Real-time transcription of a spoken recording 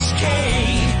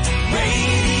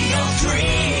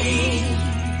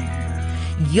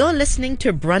You're listening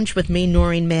to Brunch with me,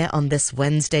 Noreen Mayer, on this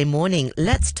Wednesday morning.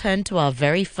 Let's turn to our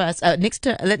very first,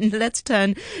 let's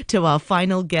turn to our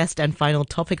final guest and final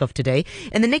topic of today.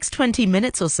 In the next 20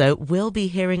 minutes or so, we'll be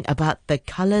hearing about the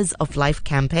Colours of Life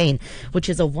campaign, which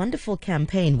is a wonderful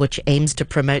campaign which aims to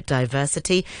promote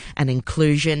diversity and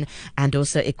inclusion and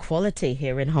also equality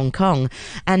here in Hong Kong.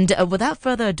 And without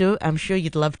further ado, I'm sure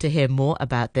you'd love to hear more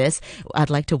about this. I'd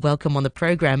like to welcome on the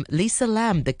program Lisa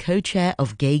Lam, the co-chair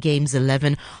of Gay Games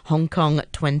 11 Hong Kong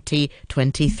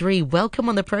 2023. Welcome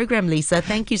on the program, Lisa.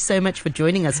 Thank you so much for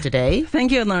joining us today.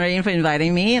 Thank you, Noreen, for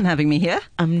inviting me and having me here.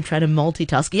 I'm trying to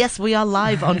multitask. Yes, we are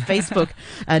live on Facebook.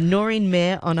 Noreen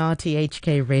Mayer on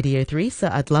RTHK Radio 3. So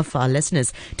I'd love for our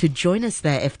listeners to join us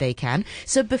there if they can.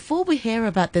 So before we hear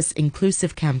about this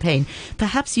inclusive campaign,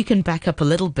 perhaps you can back up a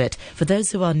little bit for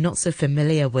those who are not so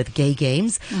familiar with Gay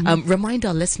Games. Remind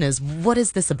our listeners, what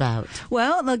is this about?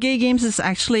 Well, the Gay Games is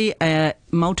actually a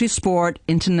multi-sport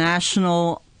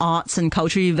international arts and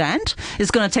culture event.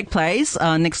 It's going to take place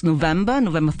next November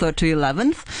 3rd to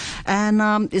 11th.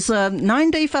 And it's a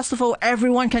 9-day festival.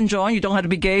 Everyone can join. You don't have to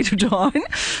be gay to join.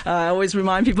 I always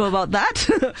remind people about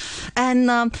that.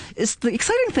 And it's the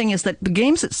exciting thing is that the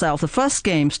games itself, the first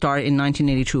game started in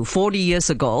 1982, 40 years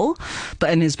ago,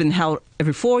 and it's been held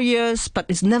every 4 years, but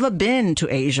it's never been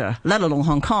to Asia, let alone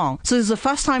Hong Kong. So it's the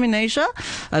first time in Asia.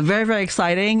 Very, very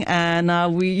exciting.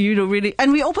 And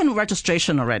we opened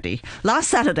registration already last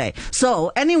Saturday.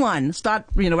 So anyone start,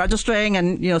 registering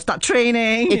and, start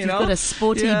training. If you've got a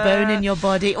sporty bone in your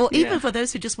body, or even for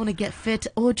those who just want to get fit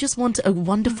or just want a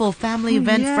wonderful family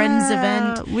event, friends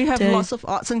event. We have lots of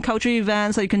arts and culture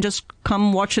events that you can just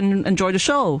come watch and enjoy the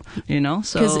show, So,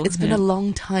 because it's been a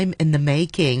long time in the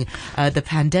making. The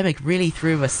pandemic really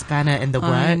threw a spanner in the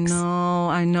works.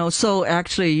 I know. So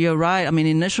actually, you're right. I mean,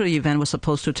 initially the event was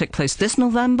supposed to take place this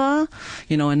November.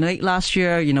 And late last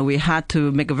year, we had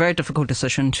to make a very difficult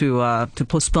decision to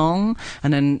postpone.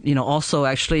 And then, also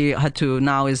actually had to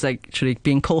now is actually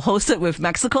being co-hosted with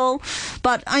Mexico.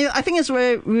 But I think it's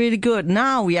really, really good.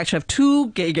 Now we actually have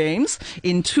 2 gay games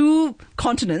in 2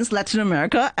 continents, Latin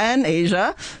America and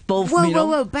Asia. Both.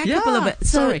 Whoa! Back up a little bit.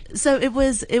 Sorry. So it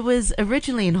was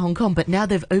originally in Hong Kong, but now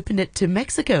they've opened it to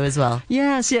Mexico as well.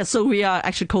 Yes. So we are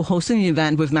actually co-hosting the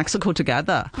event with Mexico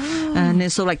together. And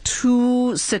it's so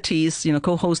 2 cities,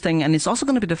 co-hosting. And it's also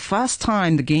going to be the first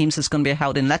time the games is going to be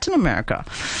held in Latin America.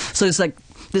 So it's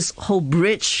this whole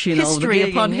bridge, history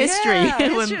upon history.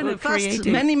 History first,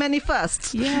 many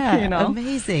firsts. Yeah,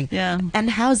 amazing. Yeah. And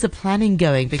how's the planning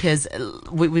going? Because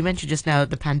we mentioned just now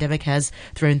the pandemic has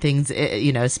thrown things,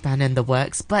 span in the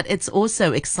works, but it's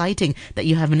also exciting that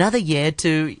you have another year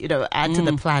to, add to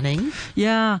the planning.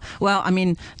 Yeah. Well, I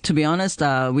mean, to be honest,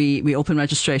 we opened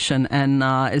registration and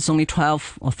it's only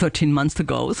 12 or 13 months to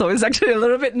go, so it's actually a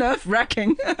little bit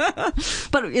nerve-wracking.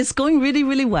 But it's going really,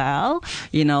 really well.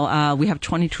 We have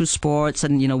 22 sports,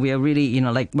 and we are really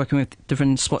working with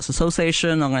different sports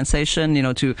association, organization,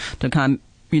 to kind of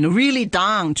really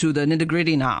down to the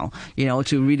nitty-gritty now,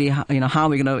 to really, how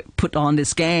we're going to put on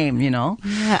this game,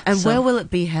 Yeah, and where will it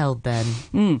be held then?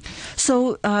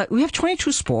 So we have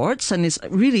 22 sports, and it's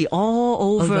really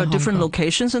all over different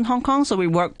locations in Hong Kong. So we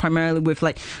work primarily with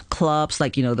clubs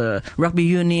the rugby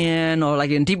union, or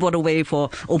in Deepwater Way for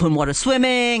open water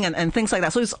swimming and things like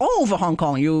that. So it's all over Hong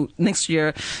Kong. Next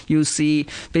year you'll see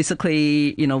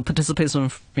basically, participants from,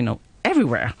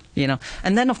 everywhere,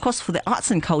 And then, of course, for the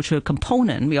arts and culture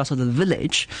component, we also have the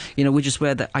village, which is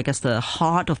where the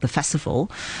heart of the festival.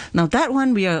 Now, that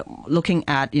one we are looking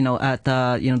at, at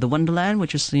the Wonderland,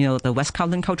 which is, the West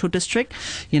Kowloon Cultural District,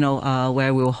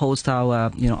 where we'll host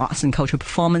our, arts and culture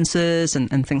performances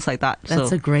and things like that.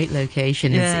 That's a great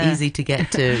location. Yeah. It's easy to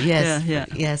get to. Yes.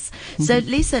 Yes. So,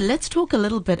 Lisa, let's talk a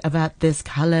little bit about this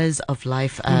Colours of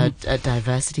Life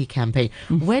diversity campaign.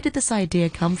 Where did this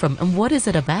idea come from, and what is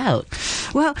it about?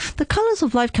 Well, the Colours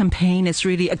of Life campaign is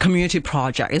really a community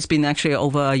project. It's been actually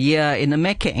over a year in the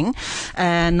making.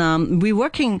 And we're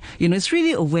working, it's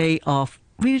really a way of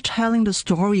really telling the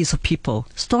stories of people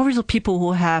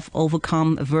who have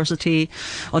overcome adversity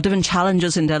or different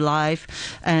challenges in their life,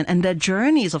 and their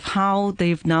journeys of how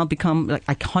they've now become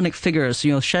iconic figures,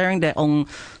 sharing their own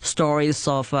stories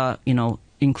of,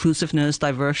 inclusiveness,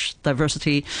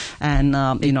 diversity, and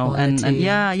and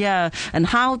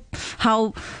how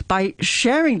by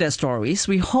sharing their stories,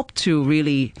 we hope to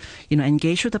really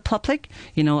engage with the public,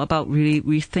 about really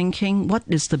rethinking what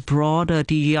is the broader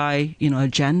DEI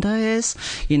agenda is,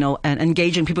 and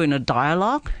engaging people in a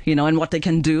dialogue, and what they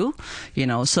can do,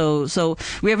 So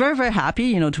we are very, very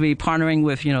happy, to be partnering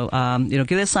with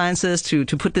Gilead Sciences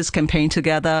to put this campaign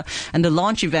together, and the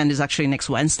launch event is actually next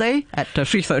Wednesday at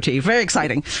 3:30. Very exciting.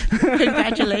 exciting.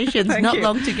 Congratulations. Thank Not you.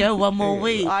 long to go. One more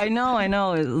week. I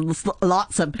know.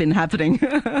 Lots have been happening.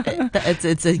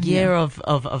 It's a year of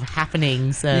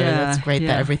happening. So that's great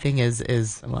that everything is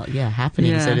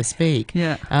happening, so to speak.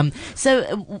 Yeah.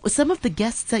 So some of the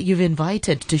guests that you've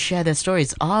invited to share their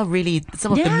stories are really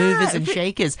some of the movers and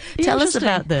shakers. Tell us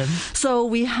about them. So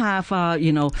we have,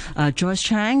 Joyce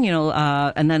Chang,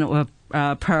 and then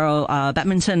pro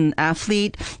badminton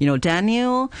athlete,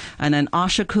 Daniel, and then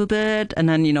Asha Kubit, and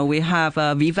then, we have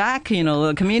Vivek,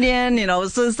 a comedian,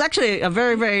 so it's actually a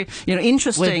very, very,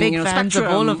 interesting, We're big fans spectrum.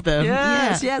 of all of them.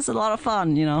 Yes, a lot of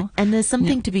fun, And there's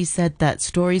something to be said that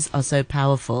stories are so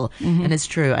powerful, and it's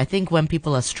true. I think when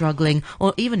people are struggling,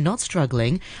 or even not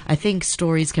struggling, I think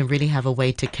stories can really have a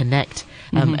way to connect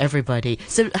everybody.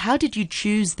 So how did you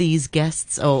choose these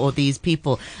guests or these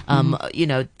people? Are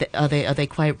they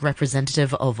quite representative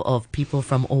of people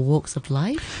from all walks of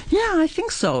life? Yeah, I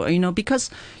think so.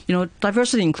 Because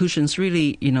diversity and inclusion is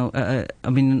really from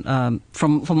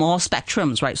all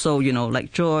spectrums, right? So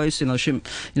like Joyce,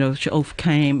 she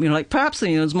overcame, like perhaps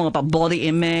it's more about body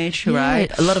image,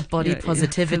 right? A lot of body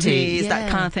positivity, that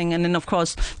kind of thing. And then of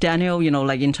course Daniel,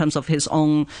 like in terms of his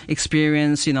own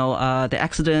experience, the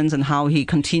accidents and how he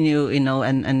continued,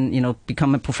 and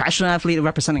become a professional athlete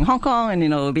representing Hong Kong, and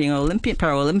being an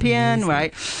Paralympian,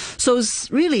 right? So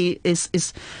it's really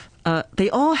they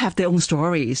all have their own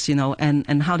stories,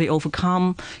 and how they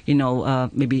overcome,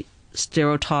 maybe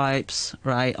stereotypes,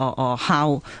 right, or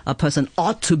how a person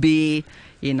ought to be,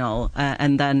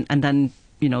 and then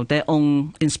their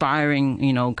own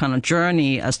inspiring, kind of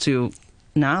journey as to.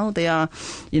 Now they are,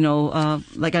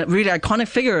 like really iconic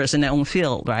figures in their own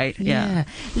field, right? Yeah.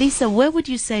 Lisa, where would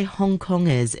you say Hong Kong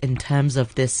is in terms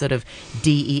of this sort of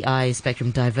DEI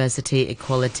spectrum, diversity,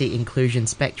 equality, inclusion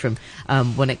spectrum,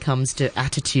 when it comes to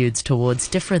attitudes towards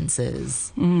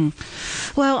differences?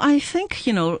 Well, I think,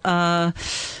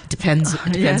 depends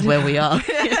where we are.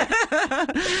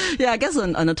 I guess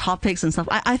on the topics and stuff,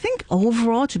 I think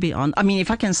overall, to be honest,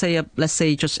 if I can say, let's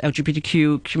say just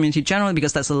LGBTQ community generally,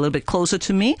 because that's a little bit closer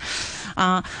to me,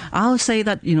 I'll say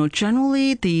that,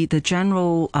 generally the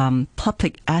general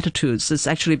public attitudes has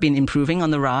actually been improving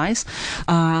on the rise.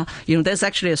 There's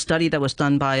actually a study that was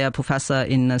done by a professor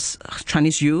in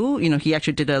Chinese U. He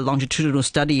actually did a longitudinal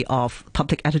study of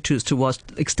public attitudes towards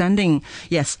extending,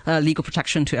 legal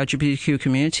protection to LGBTQ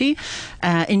community.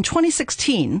 In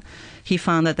 2016, he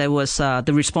found that there was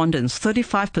the respondents,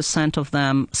 35% of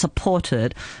them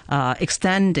supported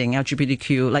extending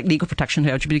LGBTQ, like legal protection to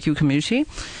LGBTQ community.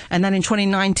 And then in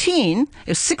 2019,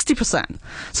 it's 60%.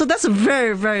 So that's a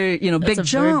very, very, big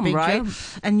jump, right?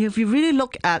 And if you really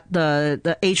look at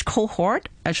the age cohort,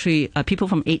 actually people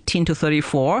from 18 to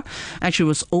 34, actually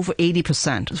was over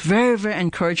 80%. It's very, very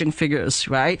encouraging figures,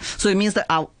 right? So it means that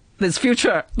there's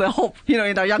future, the hope,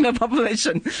 in our younger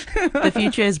population. The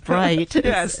future is bright, so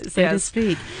to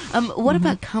speak. What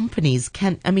about companies?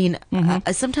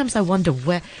 Sometimes I wonder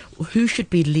who should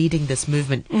be leading this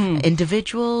movement?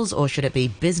 Individuals, or should it be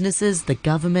businesses, the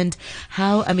government?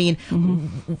 How?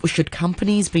 Should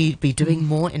companies be doing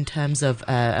more in terms of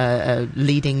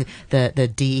leading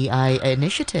the DEI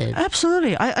initiative?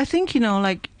 Absolutely. I think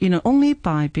only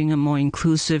by being a more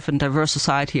inclusive and diverse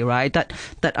society, right? That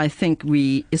I think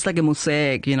it's like a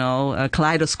mosaic, a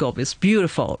kaleidoscope. It's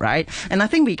beautiful, right? And I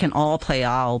think we can all play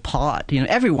our part,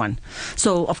 everyone.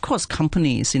 So of course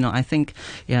companies, I think,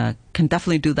 can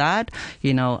definitely do that.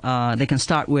 They can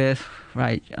start with,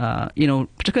 right,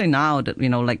 particularly now that,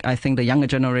 I think the younger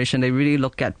generation, they really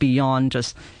look at beyond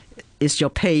just, is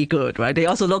your pay good, right? They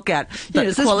also look at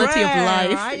the quality of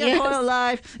life. Right? Yes. Quality of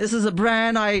life. This is a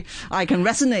brand I can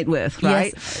resonate with,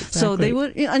 right? Yes, exactly. So they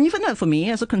would, and even for me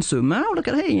as a consumer, I would look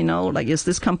at, hey, is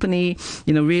this company,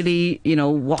 really,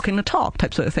 walking the talk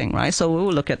type sort of thing, right? So we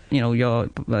will look at, your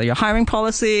hiring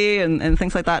policy and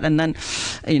things like that, and then,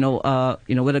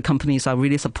 whether companies are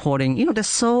really supporting. There's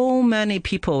so many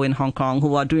people in Hong Kong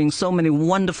who are doing so many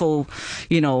wonderful,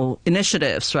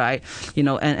 initiatives, right?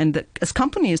 And as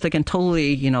companies, they can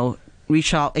totally,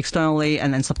 reach out externally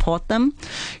and then support them,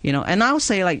 And I would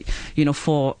say,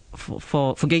 for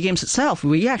Gay Games itself,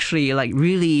 we actually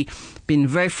really been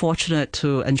very fortunate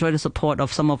to enjoy the support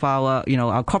of some of our,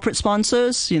 our corporate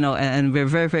sponsors, and we're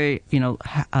very, very,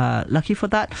 lucky for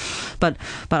that. But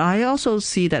I also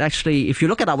see that actually, if you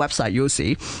look at our website, you'll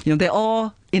see, they're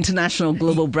all international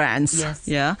global brands. Yes.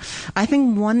 Yeah. I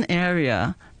think one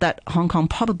area that Hong Kong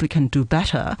probably can do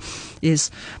better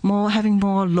is having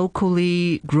more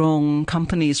locally grown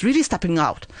companies really stepping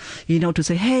out, to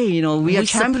say, hey, we are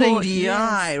championing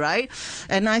DEI, right?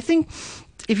 And I think,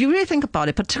 if you really think about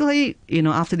it, particularly,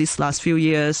 after these last few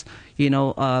years,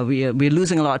 we're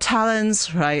losing a lot of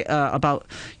talents, right? About,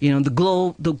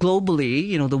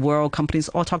 globally, the world companies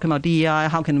all talking about DEI,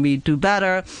 how can we do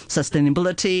better,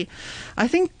 sustainability. I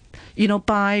think,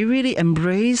 by really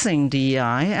embracing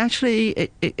DEI, actually,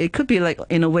 it could be like,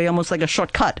 in a way, almost like a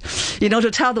shortcut,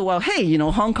 to tell the world, hey,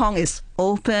 Hong Kong is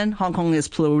open, Hong Kong is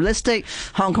pluralistic,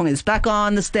 Hong Kong is back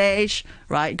on the stage,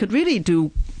 right? It could really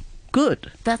do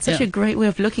good. That's such a great way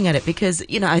of looking at it because,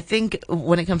 I think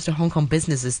when it comes to Hong Kong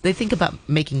businesses, they think about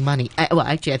making money. Well,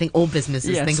 actually, I think all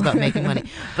businesses think about making money.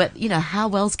 But,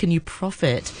 how else can you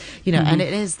profit? And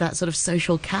it is that sort of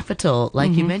social capital.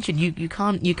 Like you mentioned, you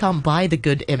can't buy the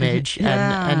good image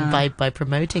and by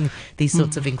promoting these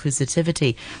sorts of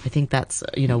inclusivity, I think that's,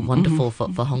 wonderful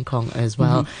for Hong Kong as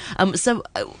well. So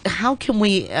how can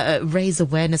we raise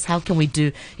awareness? How can we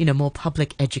do, more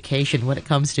public education when it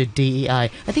comes to DEI? I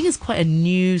think it's quite a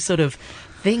new sort of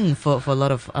thing for a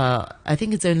lot of, I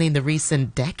think it's only in the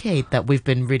recent decade that we've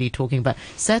been really talking about.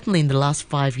 Certainly in the last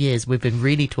 5 years, we've been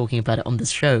really talking about it on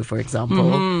this show, for example.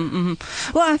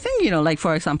 Well, I think, like,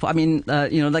 for example, I mean,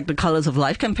 like the Colours of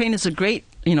Life campaign is a great,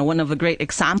 one of the great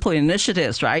example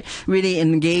initiatives, right? Really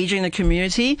engaging the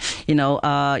community,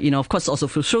 of course, also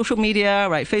through social media,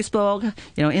 right? Facebook,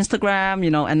 Instagram,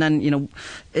 and then,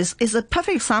 is a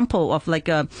perfect example of like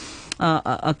a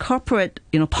corporate,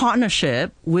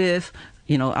 partnership with,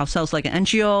 ourselves like an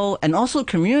NGO and also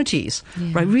communities,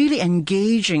 right? Really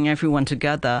engaging everyone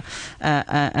together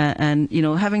and,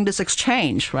 having this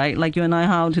exchange, right? Like you and I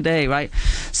have today, right?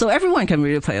 So everyone can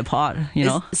really play a part,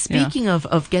 Speaking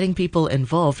of getting people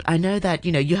involved, I know that,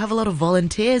 you have a lot of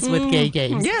volunteers with Gay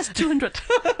Games. Yes, 200.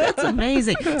 That's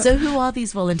amazing. So who are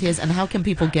these volunteers and how can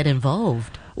people get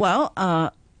involved? Well,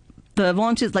 the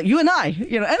volunteers like you and I,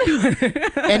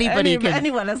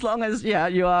 anyone, as long as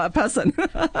you are a person,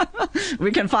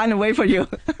 we can find a way for you.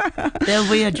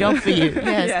 There'll be a job for you.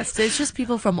 Yes. So it's just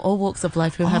people from all walks of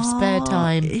life who have spare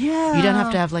time. Yeah. You don't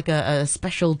have to have like a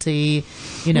specialty,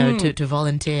 to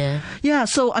volunteer. Yeah.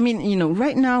 So I mean,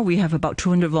 right now we have about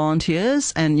 200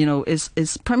 volunteers, and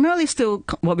it's primarily still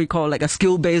what we call like a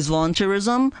skill-based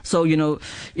volunteerism. So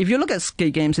if you look at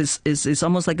Gay Games, it's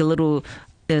almost like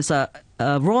there's a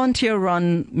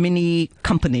volunteer-run mini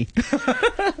company.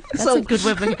 That's a good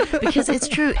way of looking at it, because it's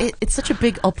true. It's such a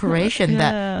big operation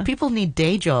that people need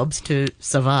day jobs to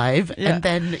survive, and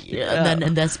then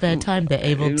in their spare time they're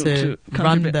able to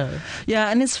run the. Yeah,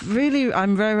 and it's really,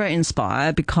 I'm very, very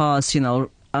inspired because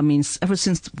ever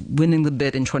since winning the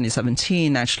bid in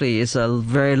 2017, actually, is a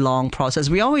very long process.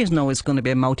 We always know it's going to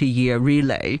be a multi-year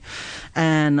relay,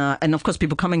 and of course,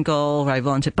 people come and go, right,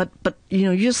 volunteer. But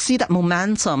you just see that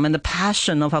momentum and the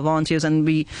passion of our volunteers, and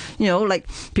we, like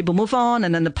people move on,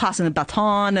 and then the passing the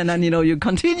baton, and then you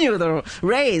continue the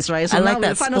race, right? So I like now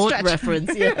that final sport stretch. reference,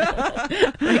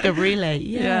 like a relay.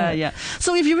 Yeah.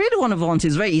 So if you really want to volunteer,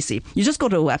 it's very easy. You just go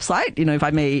to a website. If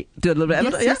I may do a little bit.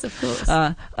 Yes, of course.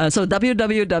 So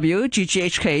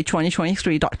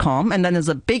www.gghk2023.com, and then there's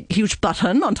a big, huge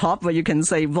button on top where you can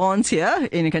say volunteer,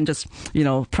 and you can just,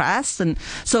 press. And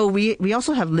so we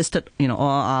also have listed, all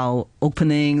our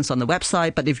openings on the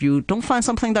website. But if you don't find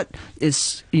something that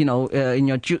is, in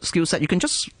your skill set, you can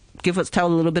just tell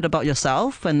a little bit about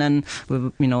yourself, and then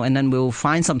we'll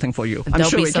find something for you.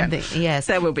 There'll be something. Yes,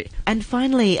 there will be. And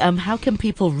finally, how can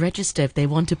people register if they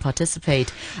want to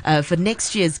participate for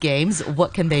next year's games?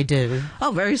 What can they do?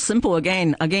 Oh, very simple.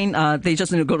 Again, they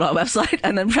just need to go to our website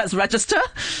and then press register,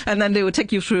 and then they will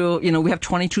take you through. We have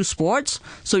 22 sports,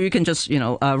 so you can just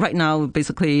right now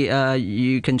basically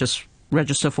you can just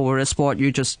register for a sport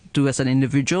you just do as an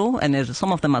individual, and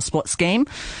some of them are sports game,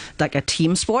 like a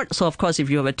team sport. So of course, if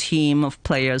you have a team of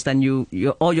players, then you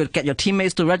get your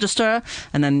teammates to register,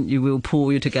 and then you will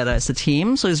pool you together as a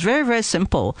team. So it's very, very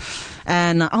simple.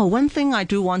 And one thing I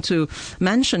do want to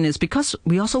mention is, because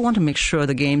we also want to make sure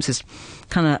the games is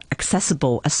kind of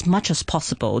accessible as much as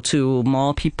possible to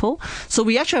more people. So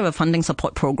we actually have a funding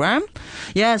support program.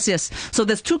 Yes. So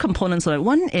there's two components of it.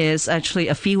 One is actually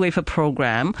a fee waiver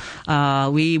program.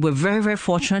 We were very, very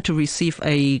fortunate to receive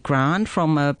a grant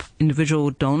from an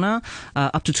individual donor,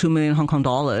 up to 2 million Hong Kong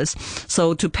dollars.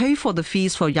 So to pay for the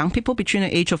fees for young people between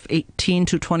the age of 18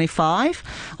 to 25,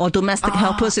 or domestic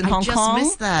helpers in Hong Kong. I just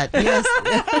missed that. Yes.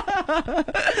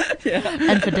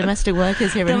 And for domestic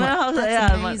workers here in Hong Kong.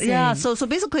 That's amazing. Yeah. So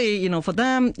basically, for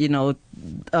them,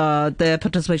 their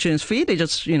participation is free. They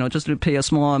just pay a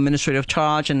small administrative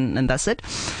charge, and that's it.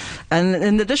 And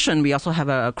in addition, we also have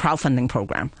a crowdfunding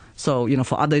program. So,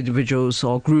 for other individuals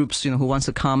or groups, who wants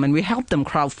to come, and we help them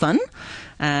crowdfund.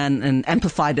 and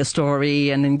amplify their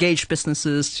story and engage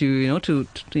businesses to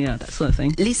that sort of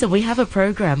thing. Lisa, we have a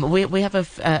program. We have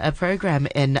a program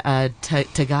in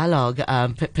Tagalog,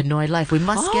 Pinoy Life. We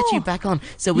must get you back on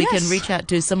so we can reach out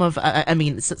to some of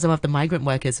some of the migrant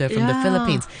workers who are from the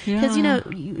Philippines, because you know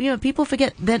people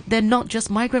forget that they're not just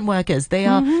migrant workers. They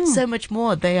are so much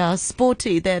more. They are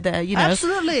sporty. They're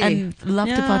absolutely and love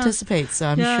to participate. So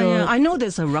I'm sure. Yeah. I know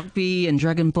there's a rugby and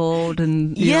dragon boat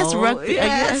and rugby.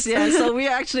 Yes. So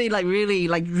we're actually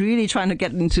really trying to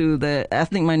get into the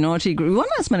ethnic minority group. We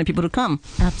want as many people to come.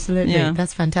 Absolutely,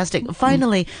 that's fantastic.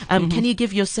 Finally, can you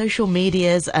give your social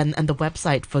medias and the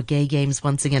website for Gay Games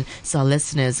once again, so our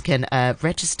listeners can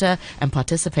register and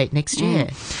participate next year?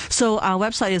 So our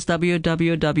website is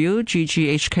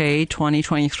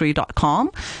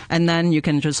www.gghk2023.com, and then you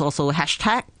can just also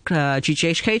hashtag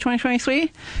GGHK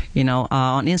 2023,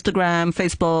 on Instagram,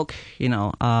 Facebook,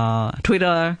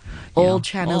 Twitter. All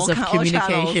channels of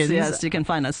communications. Yes, you can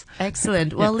find us.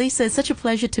 Excellent. Well, Lisa, it's such a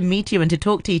pleasure to meet you and to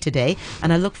talk to you today,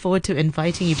 and I look forward to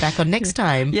inviting you back on next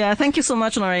time. Yeah, thank you so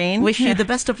much, Lorraine. Wish you the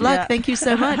best of luck. Thank you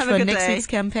so much for next day. week's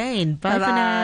campaign. Bye Bye-bye. for now.